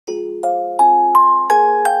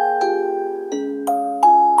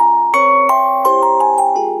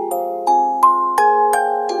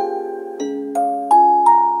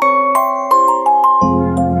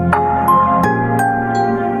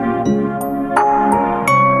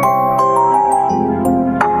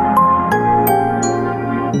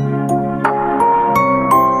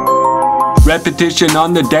Repetition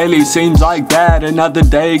on the daily seems like that. Another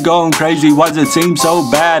day going crazy, why's it seem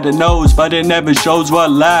so bad? It knows, but it never shows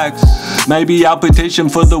what lacks. Maybe I'll petition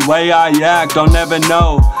for the way I act, don't never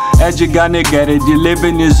know. As you're gonna get it, you live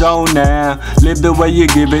in your zone now. Live the way you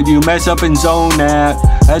give it, you mess up and zone out.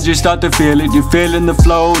 As you start to feel it, you're feeling the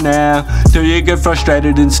flow now. Till you get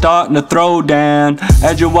frustrated and starting to throw down.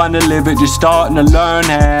 As you wanna live it, you're starting to learn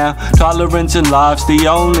how. Tolerance in life's the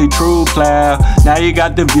only true cloud. Now you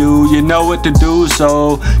got the view, you know what to do,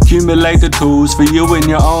 so accumulate the tools for you and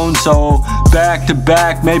your own soul. Back to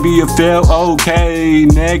back, maybe you feel okay.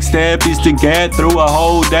 Next step is to get through a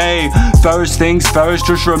whole day. First things first,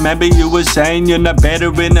 just remember you were saying you're not better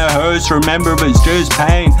in a hearse. Remember it's just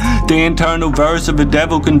pain. The internal verse of a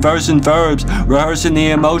devil conversing verbs, rehearsing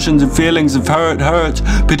the emotions and feelings of hurts.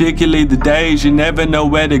 Particularly the days you never know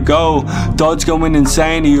where to go. Thoughts going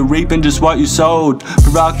insane, you're reaping just what you sowed.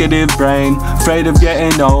 Provocative brain, afraid of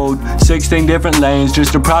getting old. 16 different lanes,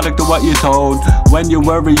 just a product of what you're told. When you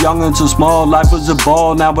were young and so small, life was a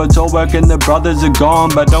ball. Now it's all work and the brothers are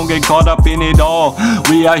gone, but don't get caught up in it all.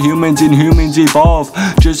 We are humans and humans evolve.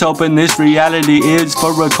 Just hoping this reality is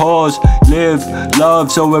for a cause. Live,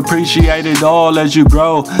 love, so appreciate it all as you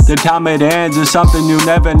grow. The time it ends is something you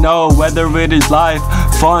never know. Whether it is life,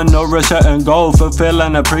 fun, or a certain goal. Fulfill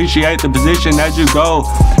and appreciate the position as you go.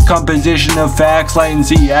 Composition of facts,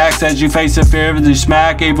 latency acts as you face the fear of the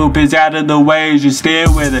smack. Evil biz out of the way as you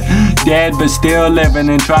steer with it. Dead but still living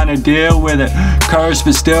and trying to deal with it. Cursed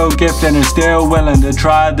but still gifted and still willing to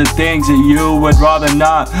try the things that you would rather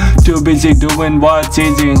not. Too busy doing what's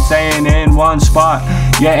easy and staying in one spot.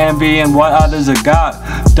 Yeah, envying what others have got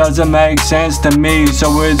doesn't make sense to me,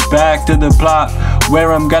 so it's back to the plot.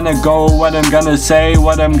 Where I'm gonna go, what I'm gonna say,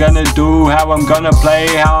 what I'm gonna do, how I'm gonna play,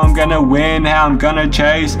 how I'm gonna win, how I'm gonna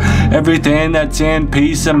chase everything that's in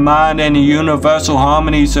peace of mind and a universal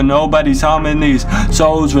harmony, so nobody's harming these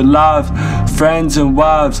souls with love, friends and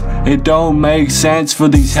wives. It don't make sense for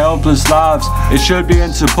these helpless lives. It should be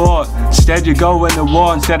in support. Instead you're going to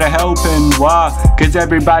war instead of helping. Why? Cause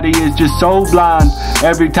everybody is just so blind.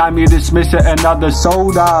 Every time you dismiss it, another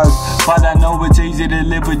soul dies. But I know it's easy to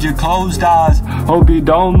live with your closed eyes. Hope you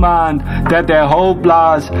don't mind that their hope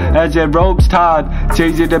lies as your rope's tied. It's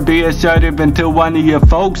easy to be assertive until one of your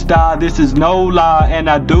folks die. This is no lie, and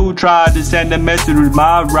I do try to send a message with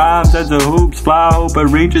my rhymes as the hoops fly. Hope it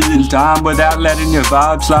reaches in time without letting your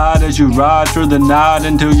vibe slide as you ride through the night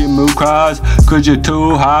until your mood cries. Cause you're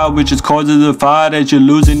too high, which is causes a fight as you're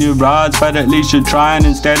losing your rides. But at least you're trying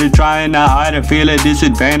instead of trying to hide or feel a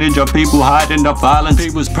disadvantage, or people hiding the violence.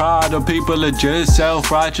 People's pride, or people are just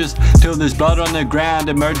self-righteous till there's blood on the ground.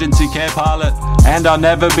 Emergency care pilot, and I'll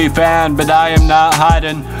never be found, but I am not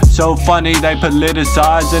hiding. So funny they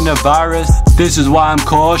politicizing the virus. This is why I'm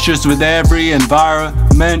cautious with every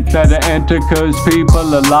environment that I enter, cause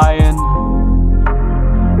people are lying.